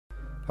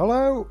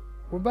Hello,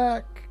 we're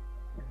back.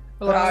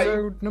 Hello.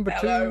 Episode number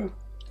Hello. 2.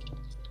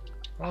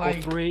 Hi.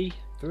 Oh, Three.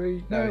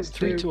 no, It's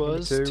three to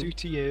us, two. two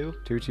to you.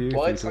 2 to you,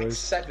 Well, 3 it's to like us.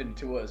 7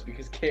 to us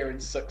because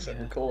Kieran sucks at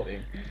Yeah.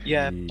 recording.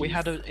 Yeah, we Yes.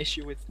 had an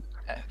issue with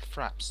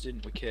Fraps,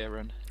 didn't we,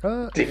 Kieran?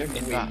 Didn't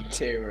In we, that,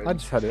 Kieran? I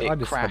just had a, It I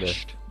just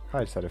crashed.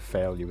 had a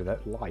failure with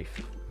that life.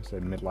 It's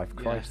a midlife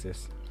Yeah.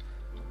 crisis.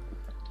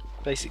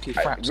 Basically,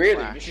 Hey, Fraps really?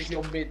 crashed. This is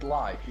your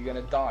midlife? You're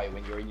gonna die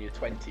when you're in your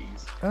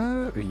 20s?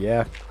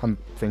 Yeah, I'm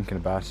thinking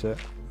about it.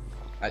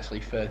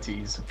 Actually,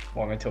 30s.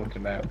 What am I talking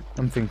about?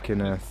 I'm thinking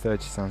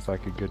 30 sounds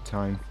like a good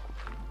time.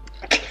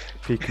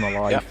 Peak of my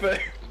life.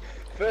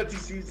 30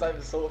 seems like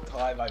the sort of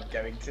time I'm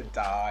going to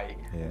die.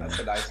 Yeah. That's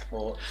a nice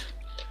thought.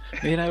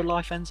 You know,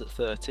 life ends at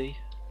 30.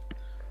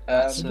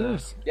 Um, It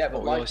does. yeah,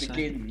 but what we life always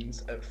say.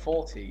 begins at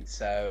 40,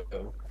 so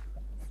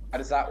how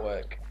does that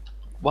work?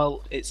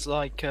 Well, it's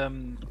like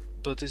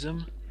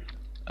Buddhism.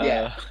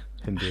 Yeah.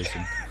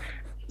 Hinduism.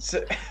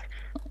 So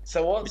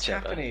what's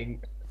Whichever.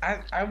 happening?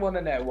 I want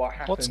to know what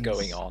happens. What's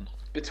going on?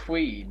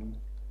 Between,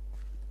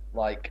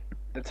 like,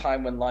 the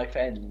time when life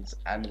ends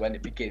and when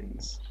it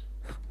begins.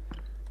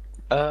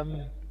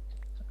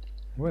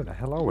 Where the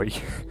hell are we?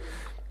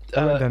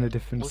 I went down a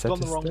different We've set gone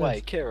of the wrong stairs.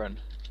 way, Kieran.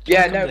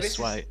 Yeah, come no, this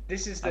way,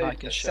 this is and the I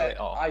can show set it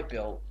off. I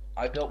built.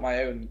 I built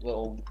my own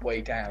little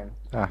way down.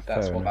 Ah,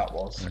 That's fair what enough. that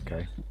was.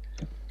 Okay.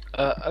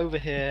 Over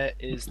here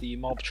is the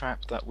mob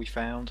trap that we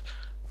found.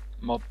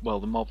 The mob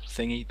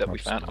thingy that we Mob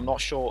found. spawn. I'm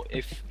not sure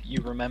if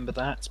you remember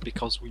that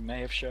because we may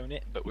have shown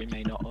it, but we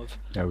may not have.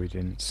 No, we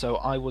didn't. So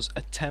I was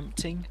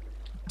attempting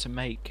to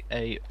make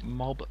a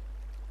mob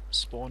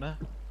spawner,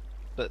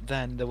 but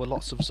then there were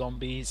lots of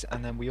zombies,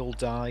 and then we all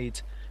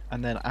died,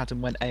 and then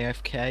Adam went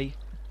AFK,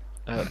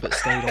 but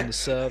stayed on the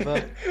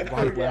server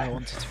right where I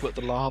wanted to put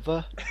the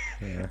lava.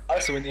 Yeah.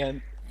 So in the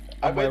end,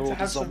 I and where went to all the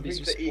have zombies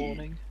something were to eat.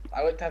 spawning.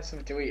 I went to have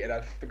something to eat and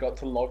I forgot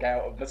to log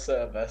out of the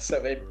server,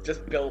 so they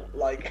just built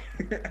like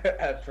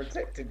a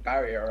protected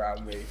barrier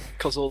around me.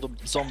 Because all the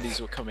zombies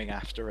were coming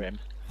after him,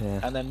 Yeah.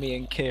 and then me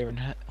and Kieran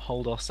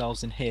hold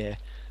ourselves in here.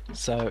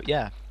 So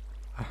yeah,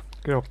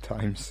 Good old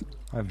times.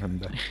 I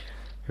remember.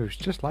 It was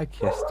just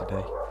like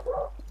yesterday.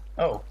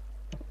 Oh,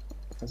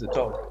 there's a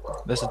dog.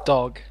 there's a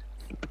dog.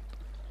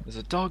 There's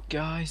a dog,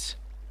 guys.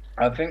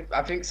 I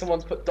think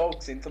someone's put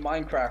dogs into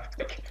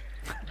Minecraft.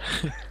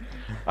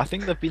 I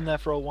think they've been there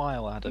for a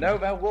while, Adam. No,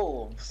 they're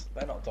wolves.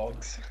 They're not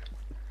dogs.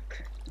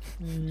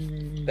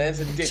 There's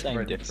a difference.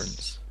 Same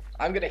difference.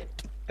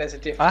 There's a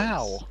difference.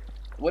 Ow!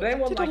 Would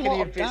anyone Did like a lot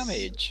any of of this?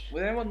 damage.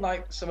 Would anyone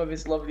like some of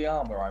his lovely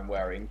armor I'm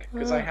wearing?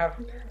 Because I have.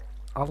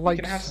 I You like.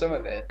 can have some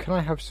of it. Can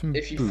I have some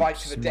If you boots fight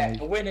to the in death, my-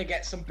 the winner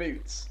gets some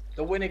boots.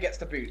 The winner gets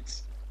the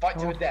boots. Fight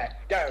to Oh. the death.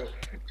 Go.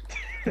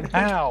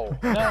 Ow!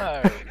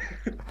 No!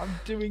 I'm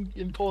doing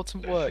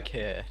important work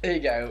here. Here you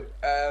go.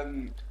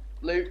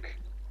 Luke,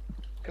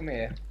 come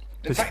here.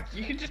 In This- fact,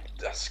 you can just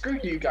screw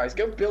you guys.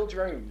 Go build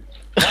your own.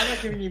 Why am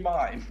I giving you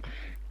mine?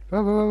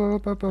 I'm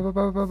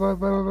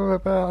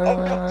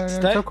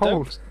so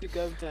cold. Don't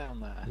go down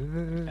there.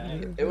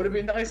 Okay. It would have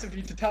been nice of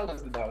you to tell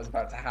us that was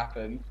about to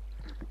happen.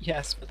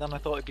 Yes, but then I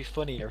thought it'd be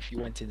funnier if you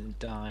went in and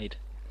died.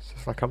 It's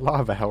just like a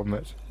lava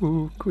helmet.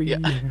 Ooh, queen. Yeah.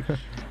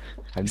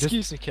 I'm just,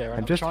 Excuse me, Kieran.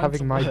 I'm just trying having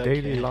to my work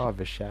daily here.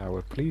 lava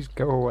shower. Please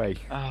go away.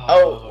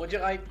 Oh, would you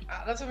like?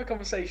 Let's have a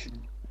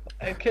conversation.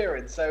 Hey,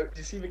 Kieran. So, did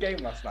you see the game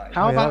last night?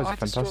 How Oh, yeah, that about was a I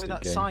destroy fantastic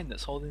that game. sign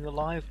that's holding the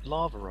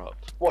lava up?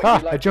 What? Ah,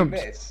 you like I jumped.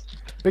 This?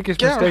 Biggest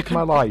Gareth. mistake of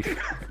my life.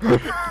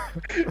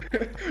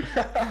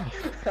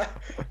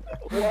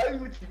 Why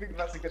would you think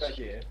that's a good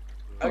idea?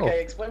 Oh.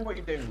 Okay, explain what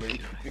you're doing, Luke,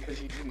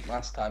 because you didn't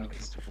last time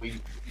because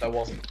there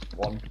wasn't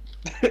one.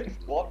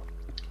 What?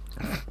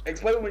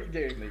 Explain what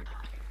you're doing, Luke.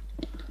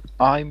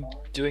 I'm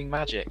doing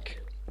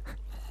magic.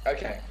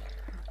 Okay.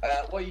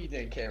 What are you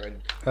doing,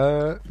 Kieran?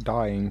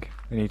 Dying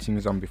and eating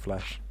zombie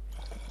flesh.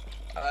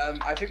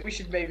 I think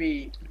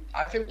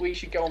we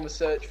should go on the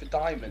search for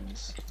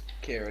diamonds,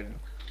 Kieran.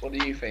 What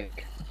do you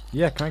think?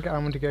 Yeah, can I get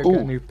Almond to go Ooh.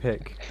 get a new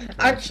pick?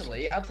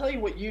 Actually, I'll tell you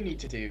what you need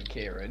to do,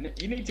 Kieran.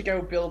 You need to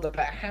go build a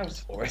better house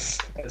for us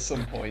at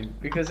some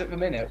point, because at the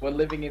minute we're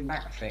living in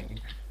that thing,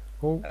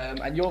 Oh,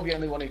 and you're the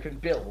only one who can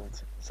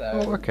build. So.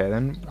 oh, okay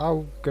then.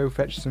 I'll go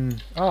fetch some.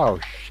 Oh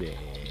shit!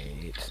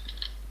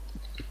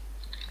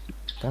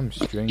 Damn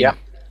string. Yeah.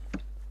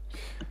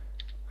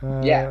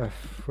 Yeah.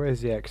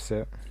 Where's the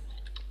exit?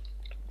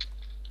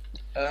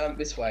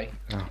 This way.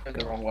 Oh, Go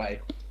the wrong way.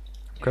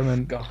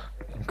 coming. God,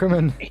 I'm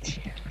coming.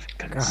 idiot! For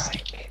God. goodness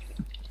sake!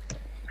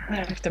 I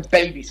have to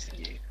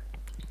babysit you.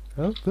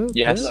 Oh,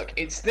 Yes. Look,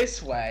 it's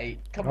this way.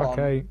 Come on,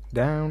 Okay,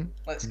 down.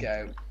 let's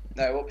go.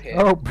 No, up here.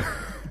 Oh.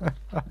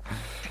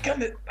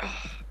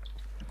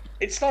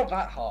 It's not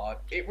that hard.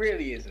 It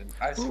really isn't.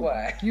 I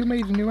swear. You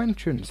made a new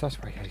entrance. That's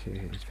why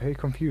it's very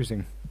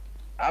confusing.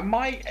 And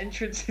my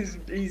entrance is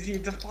easy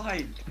to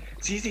find.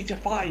 It's easy to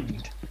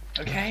find.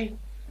 Okay.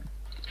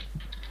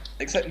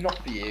 Except not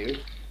for you.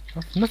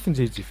 Oh, nothing's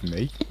easy for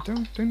me.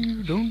 Don't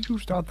you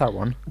start that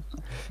one.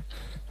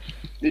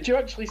 Did you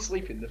actually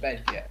sleep in the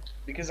bed yet?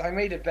 Because I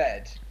made a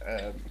bed.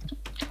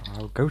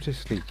 I'll go to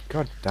sleep.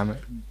 God damn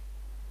it.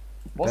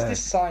 What's There. this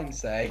sign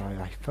say?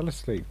 I fell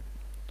asleep.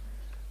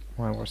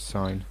 Why, what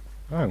sign?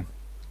 Oh.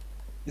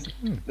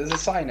 There's a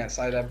sign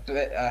outside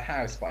a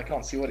house, but I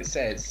can't see what it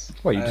says.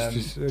 What,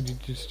 did you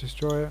just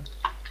destroy it?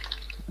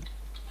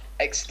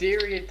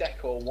 Exterior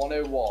Decor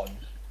 101.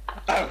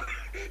 Oh.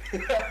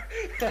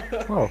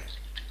 Well.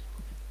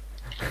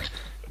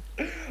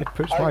 It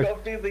puts I've my... got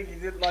a feeling you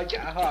didn't like it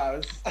at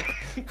house.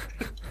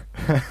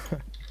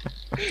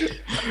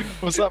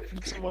 Was that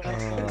from someone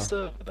else on the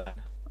server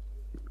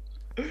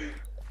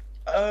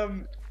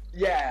then?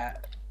 Yeah.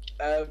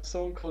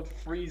 Someone called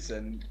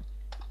Friesen.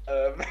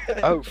 Oh,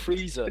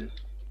 Friesen.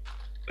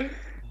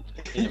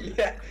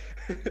 Yeah.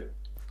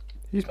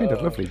 He's made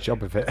a lovely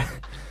job of it.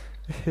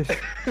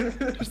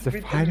 It's the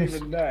We finest. didn't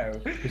even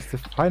know. It's the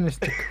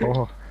finest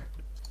decor.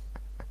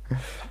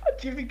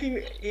 Do you think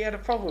he had a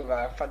problem with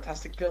our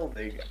fantastic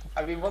building?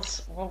 I mean,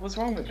 what was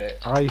wrong with it?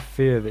 I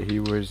fear that he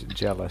was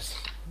jealous.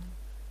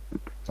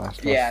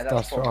 That's what I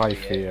probably it.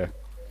 fear.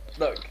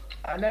 Look,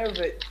 I know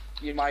that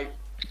you might.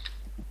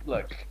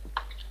 Look,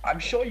 I'm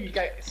sure you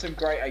get some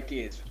great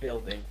ideas for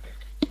building,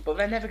 but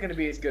they're never going to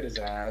be as good as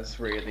ours,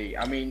 really.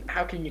 I mean,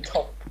 how can you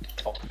top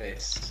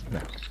this? No.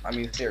 I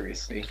mean,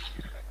 seriously.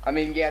 I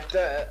mean, yeah,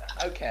 dirt,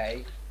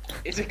 okay.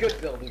 It's a good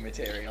building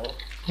material,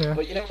 Yeah.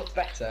 but you know what's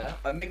better?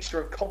 A mixture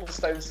of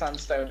cobblestone,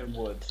 sandstone, and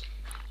wood.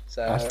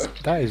 So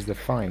That is the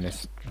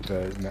finest.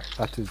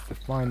 That is the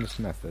finest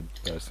method,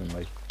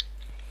 personally.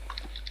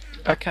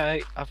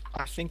 Okay,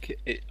 I think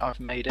I've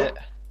made it.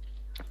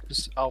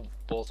 Oh,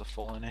 balls are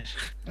falling in.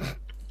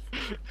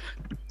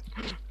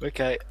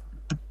 Okay.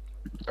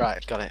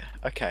 Right, got it.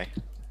 Okay.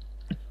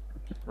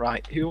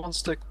 Right, who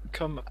wants to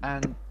come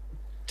and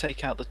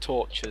take out the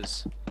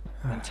torches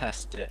and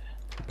test it?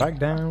 Back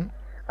down.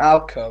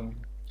 I'll come,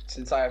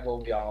 since I have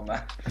all the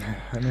armour.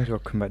 I may as well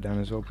come back down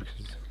as well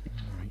because,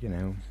 you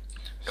know.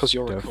 Because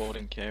you're stuff.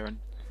 recording, Kieran.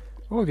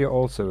 Oh, you're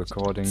also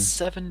recording.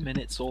 7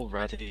 minutes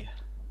already.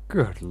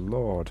 Good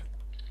lord.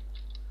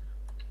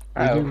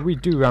 Oh. We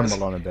do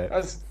ramble on a bit.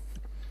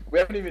 We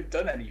haven't even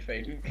done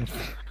anything.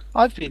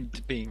 I've been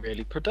being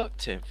really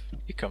productive.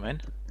 You come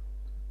in.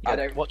 I Yeah,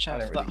 don't- watch I out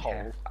don't for that really hole.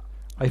 care.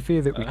 I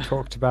fear that we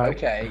talked about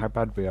Okay. how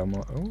bad we are.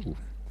 Oh,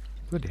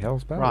 bloody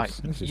hell's bells. Right,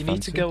 This is you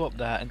need to fancy. go up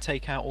there and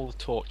take out all the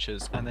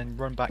torches and then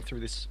run back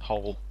through this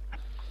hole.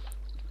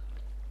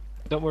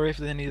 Don't worry if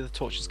any of the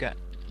torches get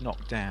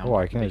knocked down. Oh,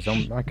 I can They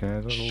hear I can hear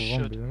a little should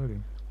zombie already.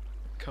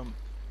 come.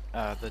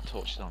 The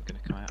torches aren't going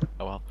to come out.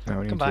 Oh well.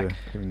 No, Come back.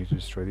 we need to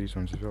destroy these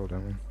ones as well,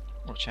 don't we?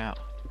 Watch out.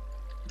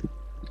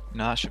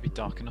 No, that should be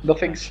dark enough.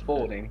 Nothing's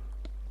spawning.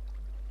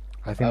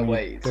 I think Oh we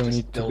wait, it's do we just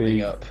need to building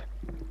be. up.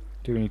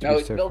 Do we need to No, be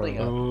it's so building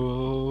far up.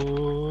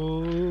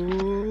 Oh.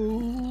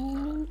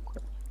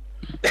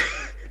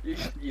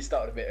 You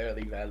started a bit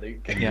early there, Luke.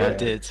 Yeah, I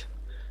did.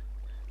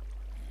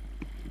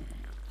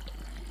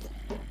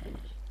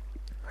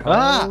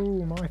 Ah!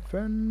 Oh, my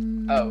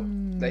friend. Oh,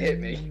 they hit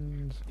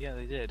me. Yeah,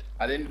 they did.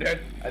 I didn't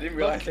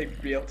realise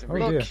they'd be able to Oh,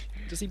 reach. dear. Look,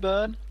 does he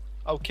burn?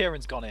 Oh,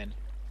 Kieran's gone in.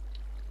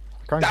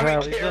 Can't Damn get it, out.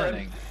 Are they Kieran.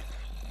 burning?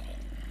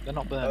 They're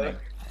not burning.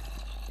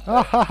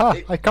 Ah, ha, ha,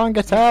 It- I can't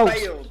get You out.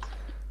 failed.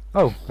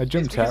 Oh, I It's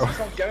jumped because out. it's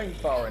not going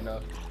far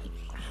enough,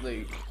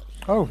 Luke.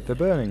 Oh, they're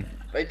burning.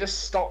 They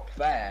just stopped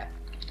there.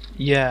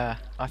 Yeah,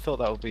 I thought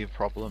that would be a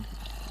problem.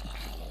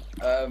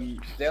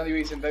 The only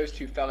reason those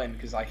two fell in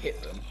because I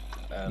hit them.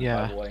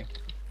 Yeah. By the way.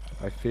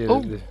 I fear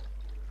Oh, that the...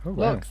 Oh,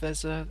 wow. Look,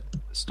 there's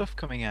stuff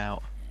coming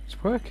out.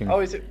 It's working. Oh,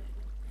 is it?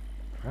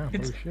 Wow,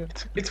 It's, holy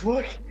shit. it's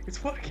working.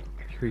 It's working.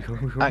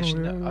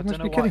 Actually, no, We I must don't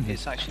know be why. kidding me.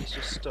 It's actually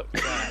just stuck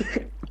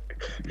there.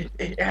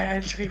 It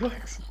actually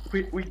works.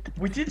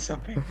 We did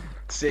something.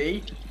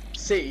 See,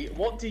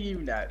 what do you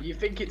know? You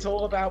think it's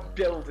all about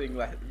building,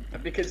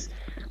 because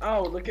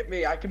oh look at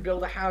me, I can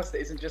build a house that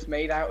isn't just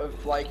made out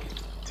of like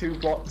 2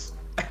 blocks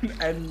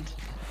and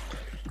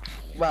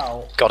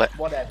well, Got it.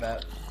 whatever.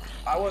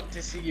 I want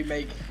to see you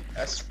make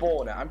a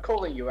spawner. I'm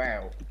calling you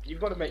out. You've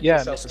got to make Yeah,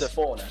 yourself Mr. a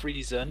spawner.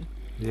 Friesen.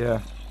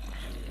 Yeah.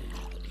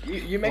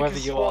 You make Whoever a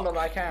you are. spawner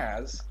like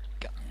ours.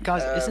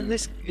 Guys, Um,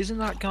 isn't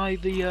that guy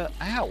the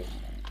ow?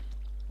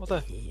 What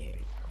the?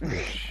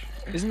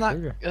 Isn't that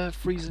Okay.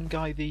 Friesen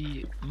guy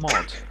the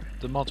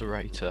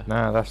moderator?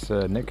 Nah, that's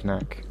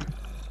Knick-Knack.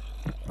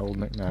 Old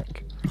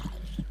Knick-Knack.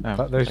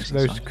 Oh, Those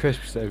excellent.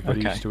 crisps that everybody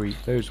Okay. used to eat,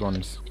 those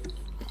ones.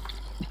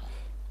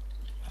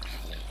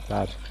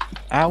 Bad.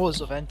 Hours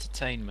of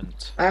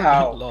entertainment.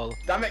 Ow. Lol.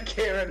 Damn it,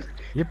 Kieran.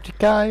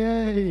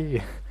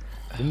 Yippee-ki-yay!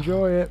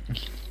 Enjoy it. Do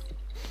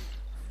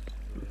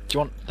you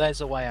want?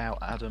 There's a way out,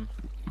 Adam.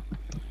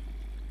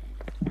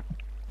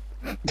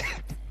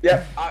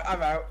 Yep,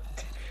 I'm out.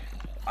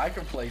 I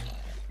can play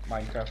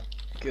Minecraft.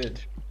 Good.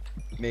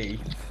 Me.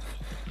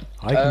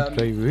 I can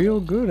play real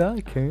good, I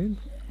can.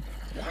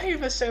 Why are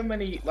there so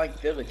many, like,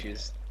 villager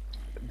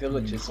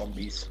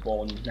zombies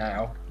spawn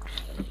now?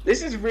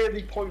 This is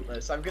really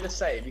pointless, I'm gonna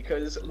say,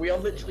 because we are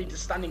literally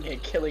just standing here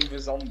killing the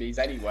zombies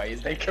anyway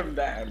as they come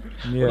down.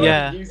 We're not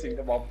Yeah. using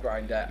the mob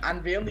grinder,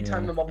 and the only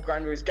time Yeah. the mob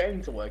grinder is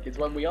going to work is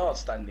when we are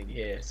standing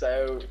here,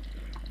 so...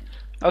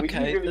 we Okay,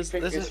 didn't really there's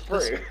think this a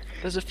through.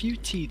 there's a few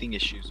teething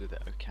issues with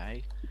it.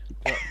 Okay,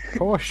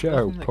 Poor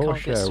show, Nothing that poor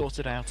can't get show.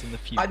 sorted out in the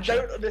future. I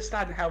don't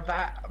understand how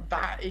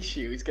that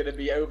issue is going to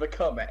be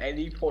overcome at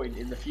any point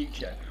in the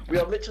future. We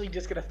are literally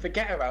just going to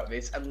forget about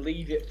this and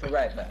leave it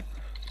forever.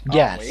 aren't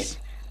Yes.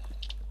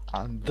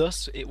 And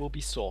thus it will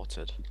be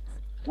sorted.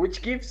 we?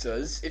 Which gives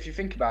us, if you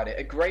think about it,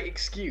 a great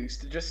excuse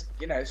to just,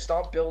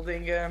 start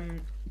building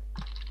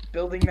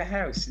the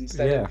house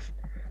instead Yeah. of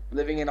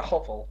living in a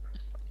hovel.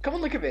 Come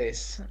and look at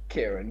this,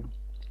 Kieran.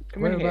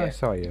 Come in here.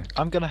 Whereabouts are you?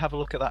 I'm gonna have a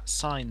look at that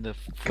sign. The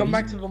Come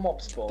back freezer- to the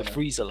mob the spawner.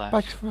 freezer left.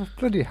 Back to the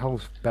bloody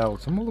hell's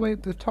bells. I'm all the way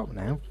at the top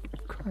now.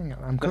 Crying out.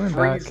 I'm The coming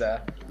back.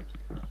 freezer.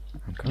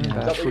 I'm coming Yeah,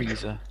 the back.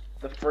 freezer.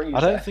 The freezer. I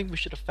don't think we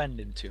should offend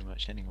him too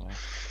much anyway.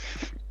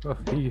 Oh,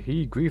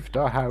 he griefed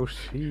our house.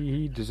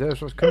 He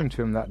deserves what's coming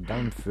to him, that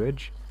damn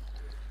fridge.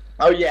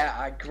 Oh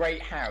yeah, a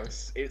great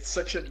house. It's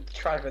such a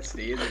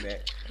travesty, isn't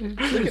it?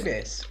 Look at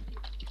this.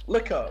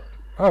 Look up.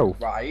 Oh,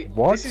 Right.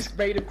 What? This is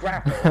made of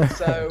gravel,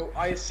 so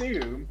I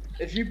assume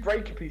if you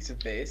break a piece of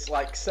this,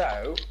 like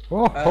so,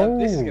 oh,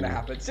 this is gonna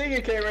happen. See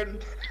you, Kieran.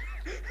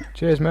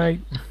 Cheers,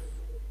 mate.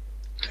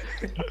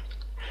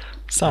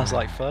 Sounds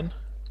like fun.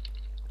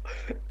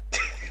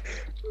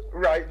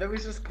 Right. There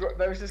was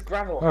just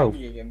gravel Oh.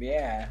 hanging in the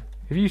air.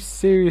 If you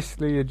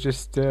seriously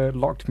just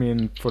locked me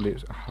in fully,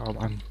 I'm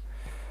going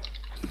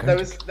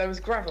There was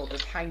gravel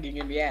just hanging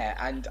in the air,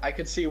 and I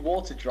could see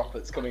water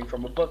droplets coming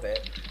from above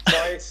it. So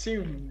I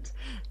assumed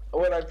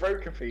when I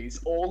broke a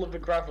piece, all of the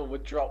gravel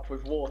would drop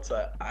with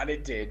water, and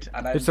it did.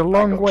 And It's a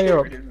long I got way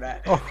Kieran up. in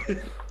there. Oh.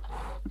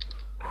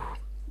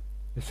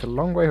 It's a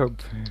long way up.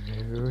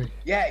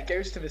 Yeah, it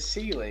goes to the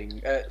ceiling,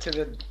 to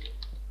the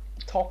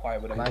top, I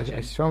would I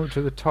imagine. swam up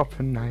to the top,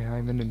 and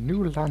I'm in a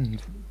new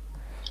land.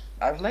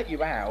 I've let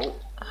you out.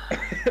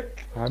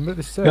 I'm at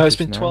the surface No, it's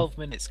been now. 12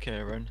 minutes,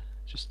 Kieran.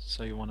 Just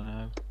so you want to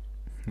know.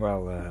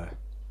 Well,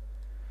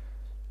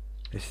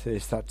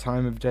 it's that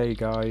time of day,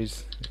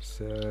 guys.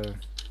 It's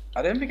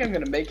I don't think I'm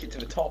gonna make it to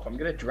the top. I'm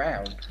gonna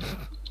drown.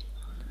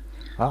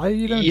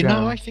 you don't You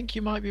drown. know, I think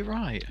you might be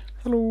right.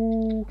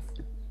 Hello.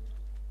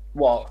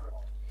 What?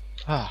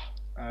 Ah,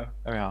 Oh.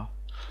 there we are.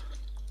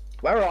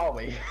 Where are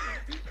we?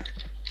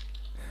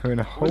 We're in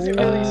a whole Was it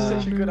really new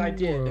such a good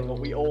idea that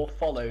we world. all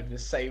followed the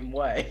same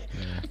way?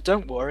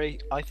 Don't worry,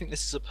 I think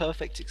this is a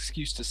perfect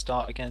excuse to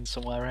start again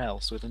somewhere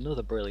else with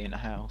another brilliant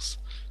house.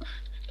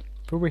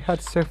 But we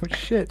had so much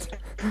shit.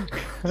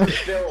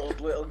 Just build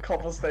little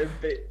cobblestone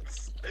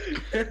bits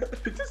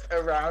just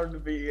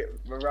around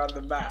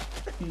the map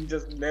and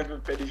just never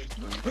finish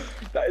them.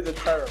 That is a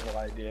terrible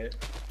idea.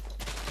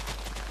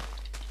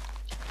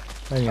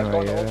 I've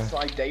gone Anyway,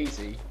 upside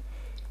daisy.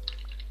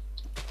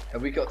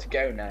 Have we got to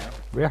go now?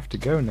 we have to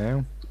go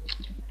now.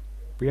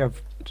 We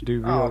have to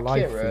do real Oh,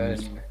 life Kieran.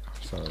 things.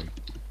 Sorry.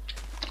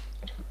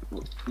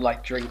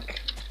 Like drink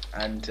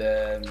and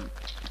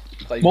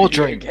play More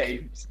video drink.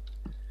 games.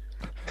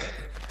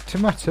 To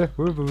matter,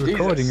 we'll be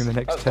recording in the Jesus,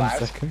 next that 10 was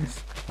loud.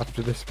 seconds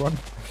after this one.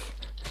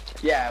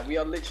 Yeah, we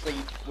are going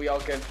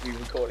to be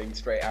recording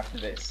straight after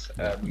this.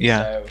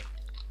 Yeah. So,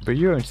 But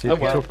you won't see it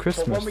okay, until but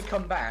Christmas. when we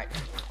come back,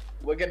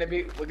 we're gonna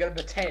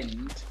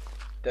pretend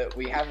that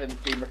we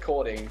haven't been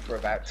recording for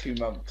about 2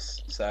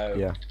 months. So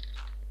Yeah.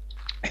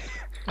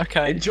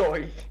 Okay,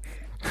 enjoy.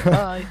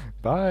 bye.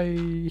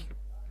 Bye.